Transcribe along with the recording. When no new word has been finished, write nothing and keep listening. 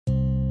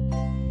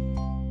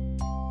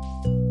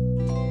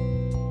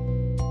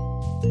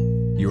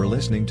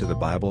listening to the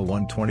Bible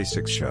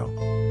 126 show.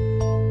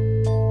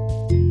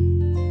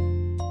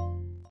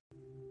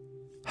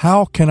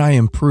 How can I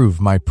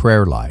improve my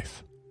prayer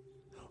life?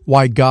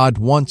 Why God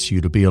wants you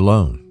to be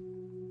alone.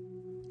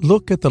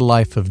 Look at the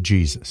life of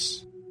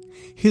Jesus.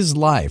 His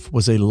life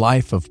was a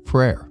life of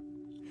prayer.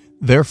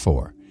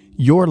 Therefore,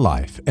 your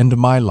life and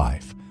my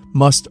life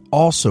must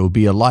also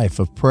be a life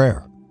of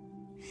prayer.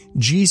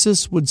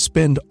 Jesus would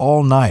spend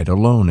all night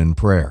alone in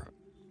prayer.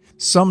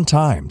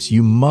 Sometimes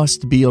you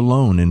must be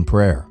alone in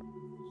prayer.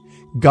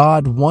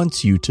 God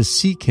wants you to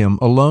seek Him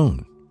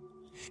alone.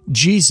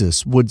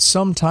 Jesus would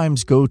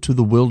sometimes go to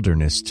the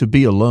wilderness to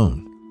be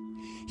alone.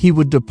 He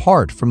would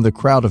depart from the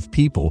crowd of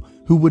people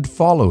who would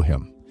follow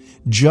Him,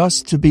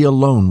 just to be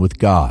alone with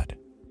God.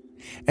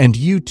 And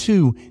you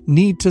too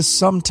need to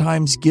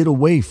sometimes get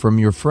away from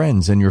your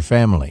friends and your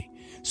family,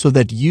 so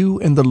that you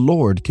and the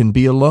Lord can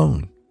be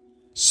alone,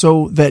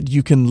 so that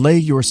you can lay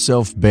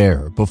yourself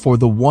bare before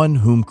the One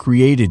whom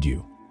created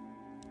you.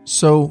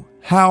 So,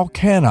 how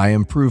can I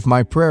improve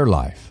my prayer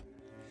life?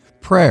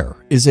 Prayer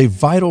is a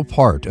vital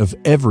part of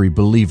every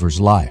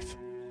believer's life.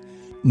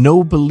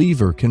 No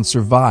believer can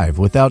survive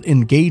without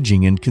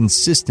engaging in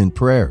consistent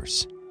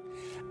prayers.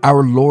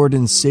 Our Lord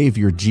and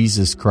Savior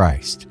Jesus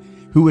Christ,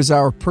 who is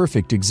our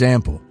perfect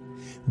example,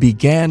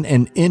 began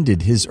and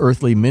ended His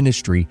earthly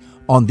ministry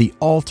on the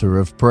altar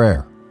of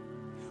prayer.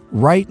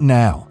 Right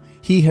now,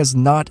 He has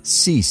not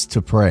ceased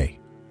to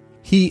pray.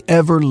 He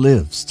ever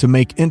lives to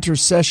make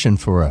intercession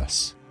for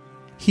us.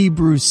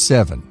 Hebrews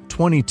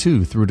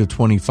 7:22 through to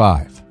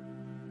 25.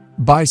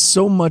 By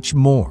so much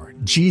more,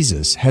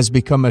 Jesus has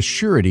become a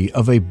surety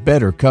of a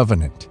better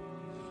covenant.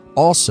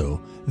 Also,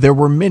 there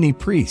were many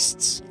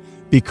priests,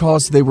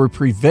 because they were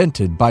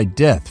prevented by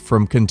death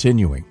from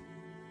continuing.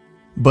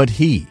 But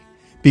He,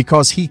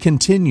 because He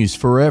continues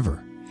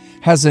forever,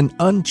 has an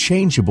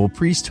unchangeable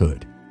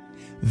priesthood.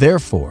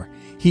 Therefore,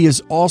 He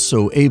is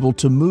also able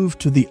to move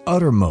to the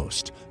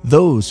uttermost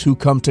those who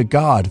come to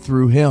God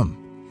through Him,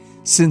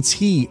 since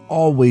He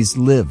always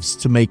lives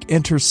to make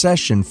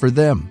intercession for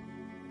them.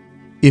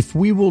 If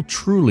we will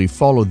truly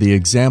follow the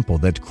example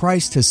that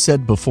Christ has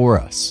set before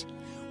us,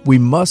 we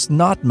must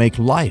not make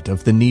light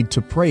of the need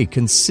to pray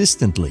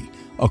consistently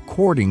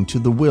according to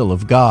the will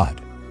of God.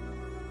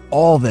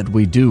 All that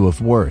we do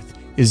of worth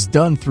is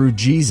done through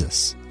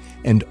Jesus,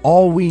 and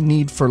all we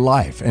need for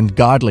life and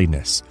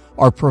godliness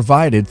are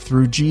provided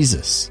through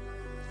Jesus.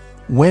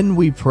 When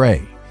we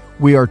pray,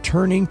 we are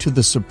turning to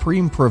the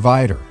Supreme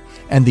Provider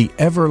and the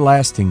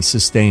everlasting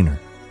Sustainer.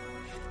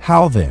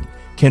 How then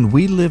can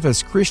we live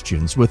as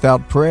Christians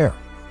without prayer?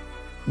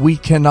 We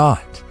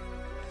cannot.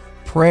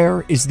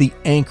 Prayer is the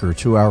anchor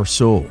to our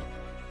soul.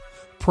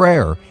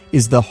 Prayer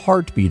is the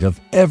heartbeat of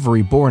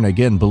every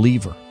born-again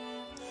believer.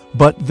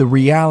 But the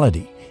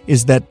reality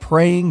is that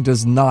praying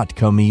does not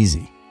come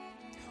easy.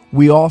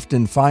 We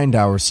often find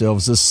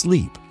ourselves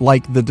asleep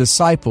like the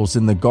disciples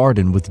in the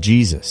garden with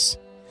Jesus,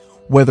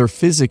 whether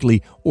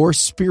physically or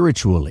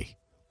spiritually,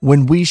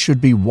 when we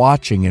should be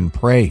watching and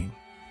praying.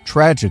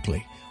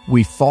 Tragically,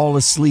 we fall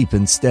asleep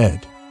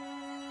instead.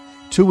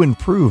 To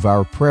improve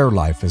our prayer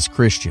life as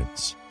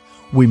Christians,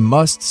 we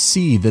must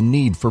see the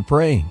need for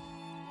praying.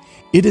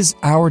 It is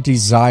our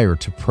desire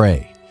to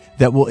pray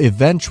that will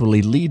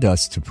eventually lead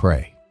us to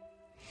pray.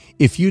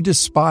 If you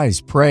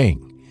despise praying,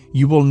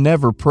 you will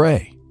never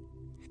pray.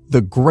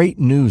 The great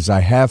news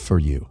I have for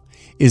you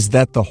is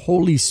that the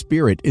Holy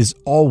Spirit is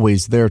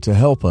always there to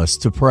help us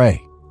to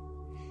pray.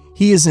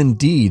 He is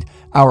indeed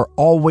our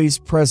always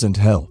present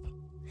help,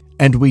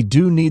 and we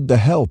do need the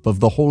help of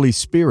the Holy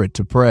Spirit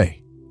to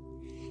pray.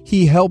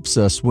 He helps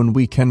us when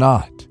we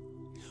cannot.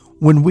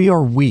 When we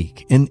are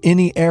weak in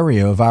any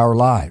area of our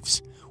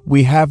lives,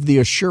 we have the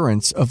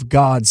assurance of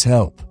God's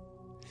help.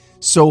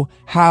 So,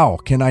 how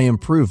can I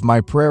improve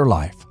my prayer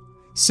life?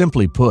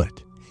 Simply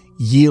put,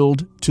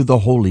 yield to the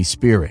Holy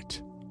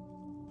Spirit.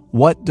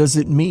 What does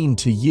it mean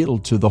to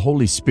yield to the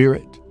Holy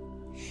Spirit?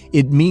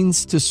 It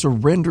means to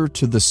surrender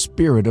to the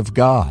Spirit of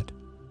God.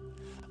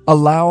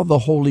 Allow the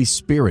Holy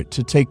Spirit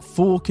to take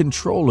full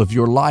control of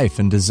your life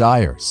and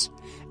desires,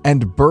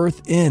 and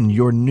birth in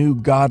your new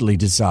godly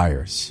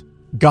desires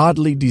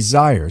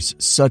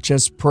such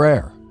as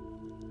prayer.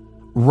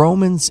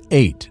 Romans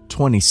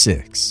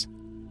 8:26.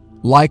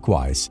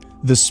 Likewise,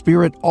 the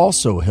Spirit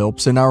also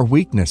helps in our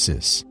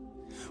weaknesses.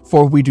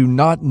 For we do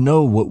not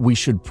know what we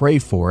should pray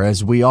for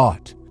as we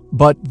ought,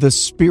 but the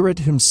Spirit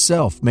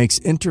Himself makes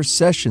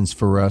intercessions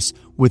for us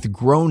with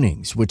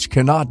groanings which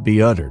cannot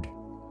be uttered.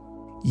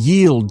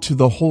 Yield to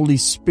the Holy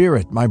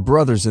Spirit, my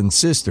brothers and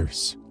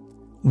sisters.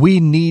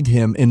 We need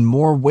Him in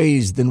more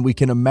ways than we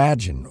can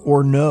imagine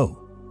or know.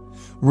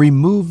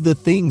 Remove the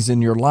things in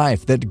your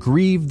life that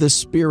grieve the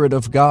Spirit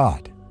of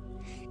God.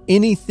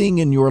 Anything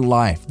in your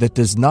life that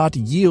does not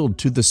yield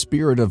to the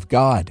Spirit of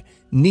God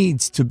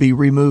needs to be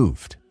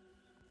removed.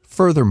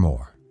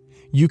 Furthermore,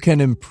 you can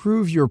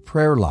improve your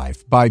prayer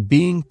life by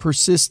being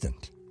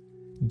persistent.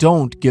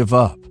 Don't give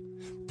up.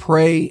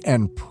 Pray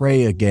and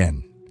pray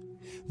again.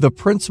 The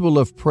principle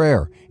of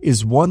prayer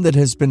is one that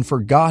has been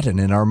forgotten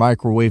in our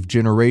microwave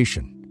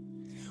generation.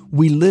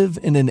 We live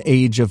in an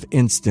age of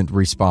instant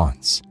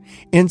response,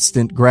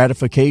 instant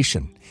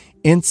gratification,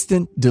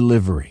 instant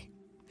delivery.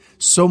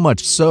 So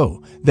much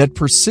so that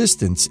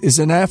persistence is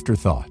an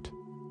afterthought.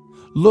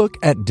 Look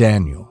at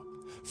Daniel.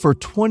 For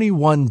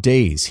 21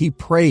 days he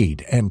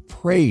prayed and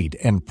prayed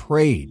and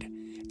prayed,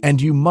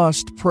 and you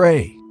must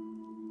pray.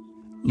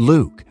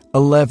 Luke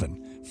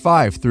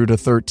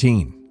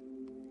 11:5-13.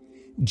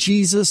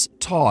 Jesus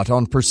taught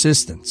on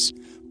persistence.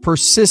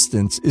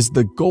 Persistence is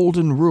the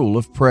golden rule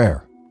of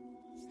prayer.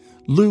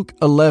 Luke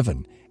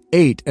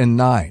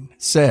 11:8-9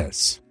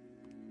 says,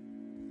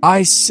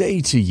 I say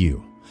to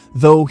you,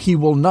 though he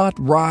will not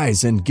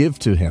rise and give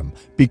to him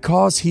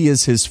because he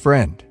is his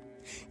friend,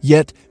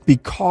 yet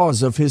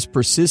because of his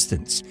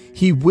persistence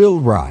he will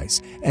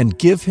rise and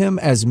give him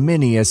as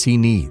many as he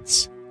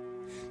needs.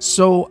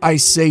 So I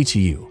say to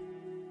you,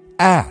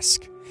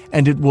 ask,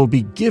 and it will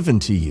be given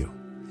to you.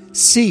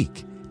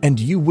 Seek, and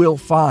you will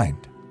find.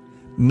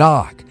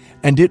 Knock,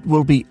 and it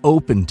will be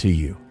opened to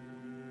you.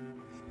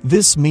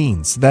 This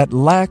means that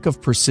lack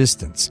of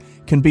persistence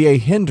can be a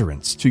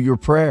hindrance to your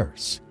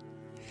prayers.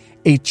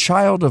 A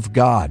child of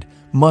God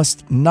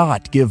must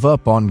not give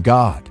up on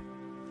God.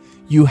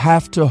 You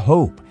have to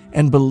hope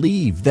and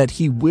believe that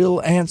He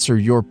will answer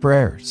your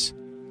prayers,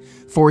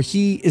 for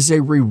He is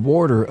a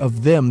rewarder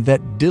of them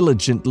that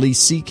diligently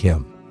seek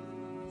Him.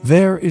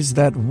 There is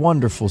that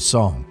wonderful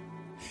song.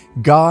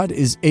 God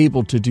is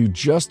able to do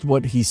just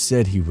what He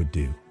said He would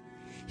do.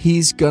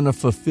 He's gonna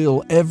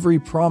fulfill every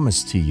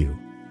promise to you.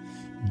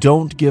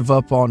 Don't give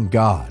up on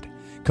God,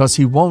 'cause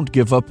He won't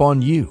give up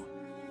on you.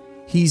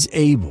 He's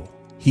able.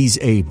 He's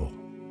able.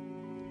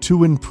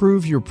 To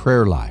improve your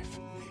prayer life,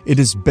 it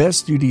is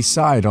best you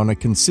decide on a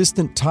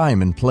consistent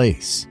time and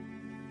place.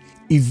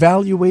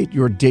 Evaluate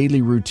your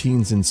daily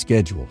routines and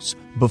schedules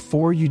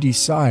before you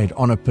decide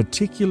on a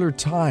particular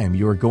time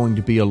you are going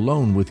to be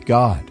alone with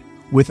God,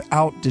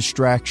 without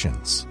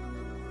distractions.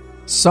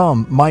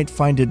 Some might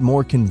find it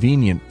more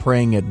convenient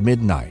praying at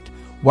midnight,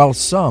 while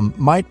some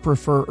might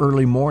prefer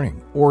early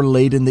morning or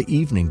late in the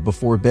evening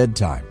before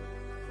bedtime.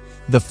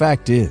 The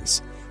fact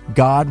is,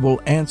 God will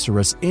answer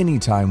us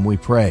anytime we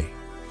pray,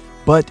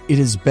 but it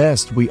is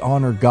best we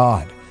honor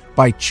God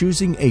by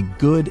choosing a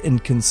good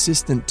and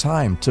consistent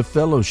time to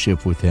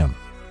fellowship with Him.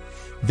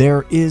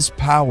 There is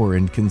power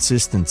in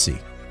consistency.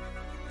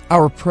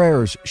 Our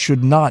prayers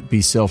should not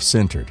be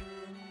self-centered.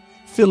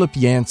 Philip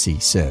Yancey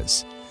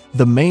says,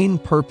 the main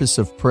purpose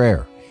of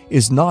prayer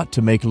is not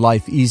to make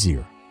life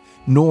easier,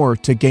 nor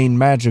to gain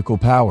magical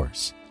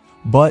powers,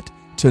 but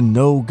to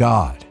know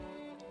God.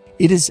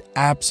 It is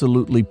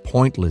absolutely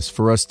pointless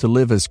for us to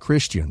live as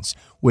Christians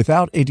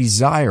without a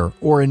desire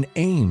or an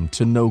aim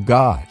to know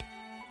God.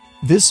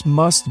 This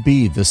must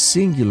be the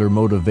singular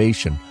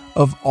motivation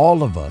of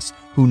all of us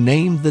who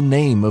name the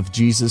name of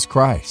Jesus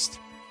Christ.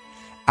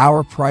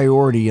 Our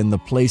priority in the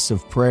place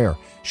of prayer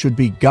should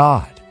be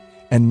God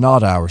and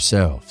not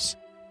ourselves.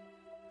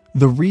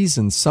 The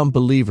reason some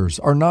believers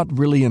are not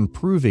really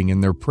improving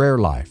in their prayer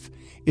life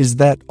is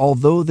that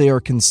although they are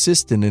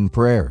consistent in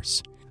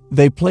prayers,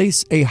 they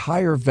place a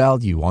higher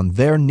value on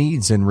their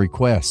needs and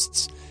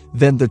requests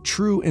than the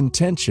true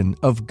intention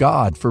of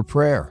God for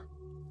prayer.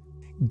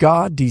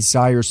 God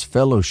desires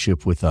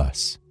fellowship with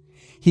us.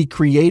 He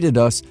created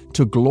us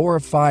to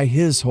glorify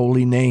His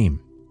holy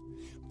name.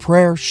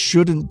 Prayer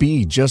shouldn't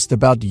be just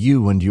about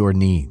you and your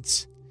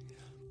needs.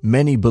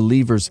 Many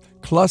believers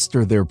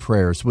cluster their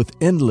prayers with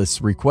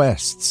endless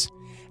requests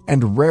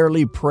and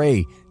rarely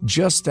pray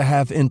just to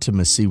have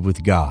intimacy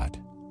with God.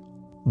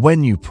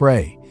 When you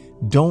pray,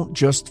 don't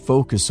just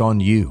focus on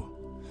you.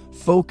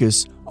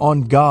 Focus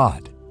on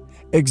God.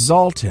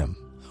 Exalt Him.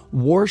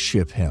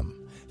 Worship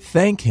Him.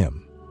 Thank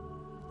Him.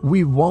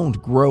 We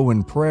won't grow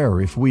in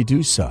prayer if we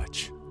do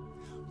such.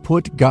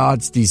 Put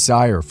God's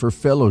desire for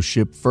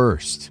fellowship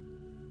first.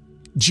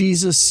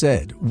 Jesus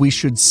said we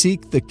should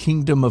seek the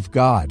kingdom of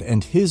God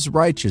and His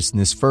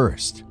righteousness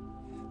first.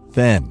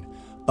 Then,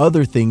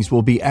 other things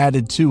will be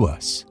added to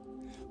us.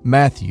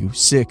 Matthew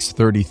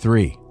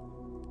 6:33.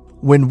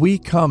 When we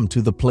come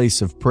to the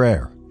place of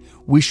prayer,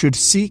 we should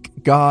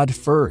seek God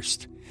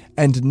first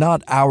and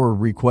not our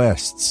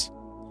requests.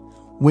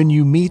 When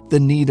you meet the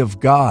need of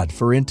God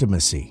for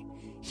intimacy,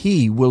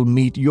 He will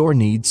meet your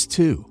needs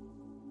too.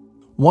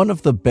 One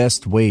of the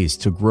best ways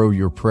to grow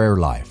your prayer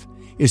life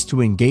is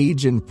to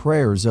engage in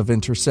prayers of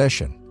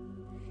intercession.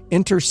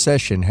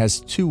 Intercession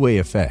has two-way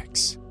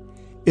effects.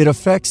 It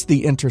affects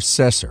the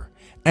intercessor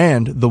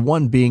and the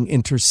one being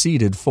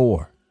interceded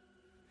for.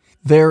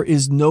 There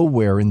is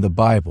nowhere in the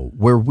Bible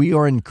where we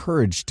are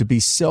encouraged to be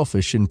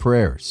selfish in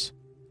prayers.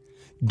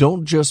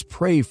 Don't just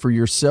pray for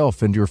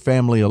yourself and your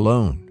family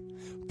alone.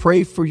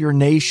 Pray for your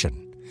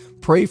nation.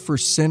 Pray for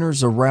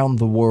sinners around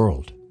the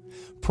world.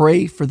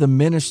 Pray for the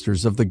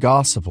ministers of the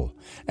gospel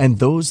and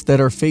those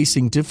that are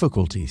facing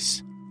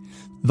difficulties.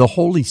 The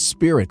Holy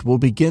Spirit will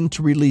begin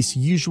to release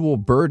usual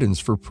burdens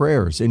for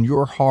prayers in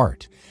your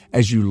heart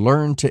as you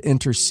learn to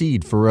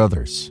intercede for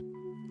others.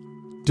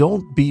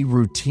 Don't be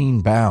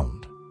routine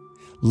bound.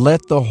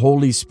 Let the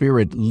Holy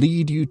Spirit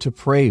lead you to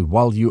pray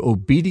while you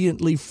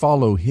obediently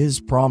follow His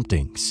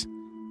promptings.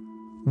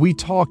 We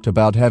talked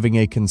about having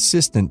a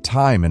consistent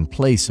time and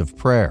place of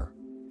prayer,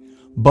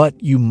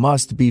 but you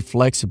must be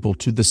flexible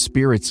to the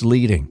Spirit's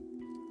leading.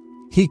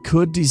 He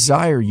could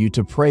desire you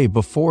to pray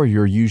before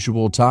your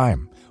usual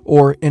time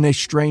or in a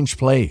strange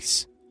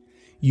place.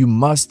 You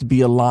must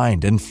be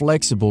aligned and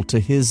flexible to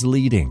His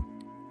leading.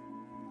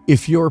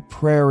 If your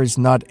prayer is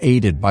not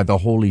aided by the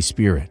Holy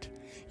Spirit,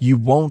 you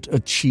won't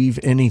achieve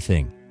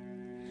anything.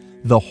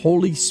 The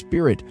Holy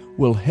Spirit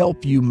will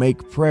help you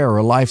make prayer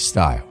a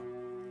lifestyle.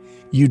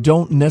 You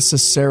don't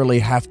necessarily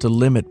have to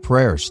limit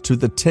prayers to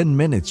the 10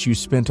 minutes you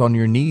spent on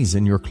your knees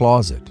in your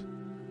closet.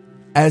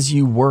 As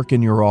you work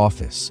in your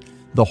office,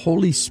 the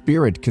Holy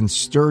Spirit can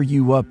stir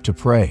you up to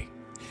pray,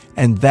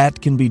 and that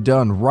can be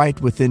done right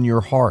within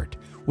your heart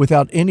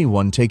without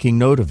anyone taking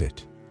note of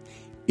it.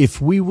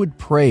 If we would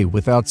pray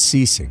without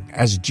ceasing,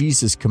 as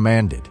Jesus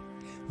commanded,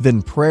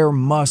 then prayer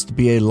must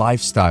be a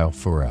lifestyle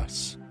for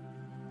us.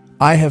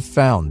 I have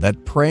found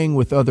that praying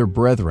with other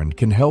brethren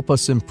can help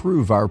us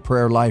improve our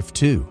prayer life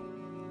too.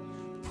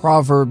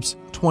 Proverbs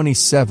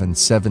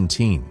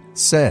 27:17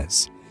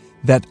 says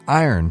that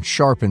iron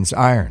sharpens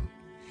iron.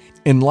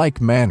 In like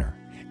manner,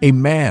 a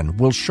man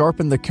will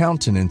sharpen the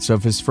countenance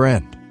of his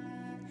friend.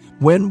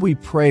 When we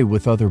pray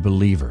with other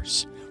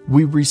believers,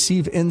 we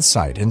receive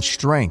insight and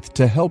strength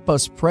to help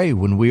us pray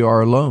when we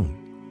are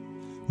alone.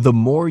 The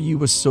more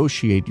you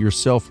associate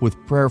yourself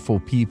with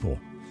prayerful people,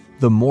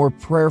 the more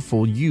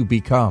prayerful you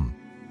become.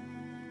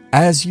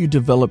 As you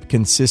develop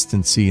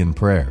consistency in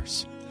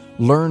prayers,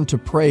 learn to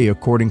pray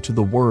according to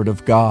the Word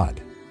of God.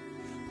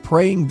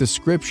 Praying the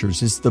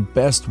Scriptures is the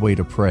best way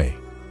to pray.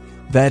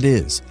 That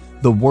is,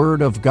 the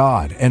Word of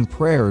God and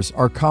prayers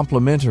are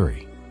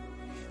complementary.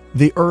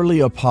 The early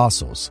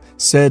apostles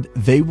said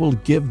they will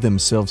give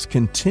themselves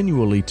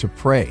continually to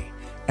pray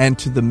and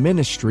to the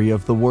ministry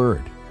of the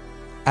Word.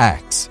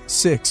 Acts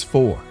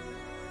 6:4.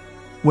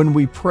 When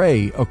we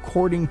pray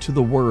according to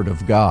the Word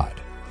of God,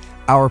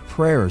 our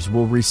prayers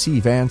will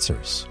receive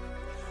answers.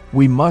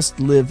 We must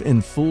live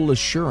in full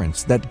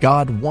assurance that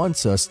God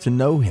wants us to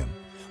know Him,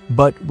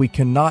 but we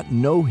cannot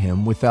know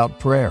Him without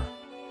prayer.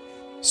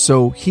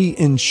 So He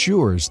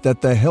ensures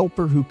that the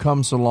Helper who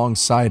comes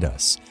alongside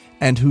us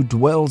and who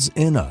dwells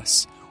in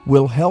us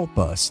will help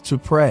us to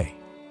pray.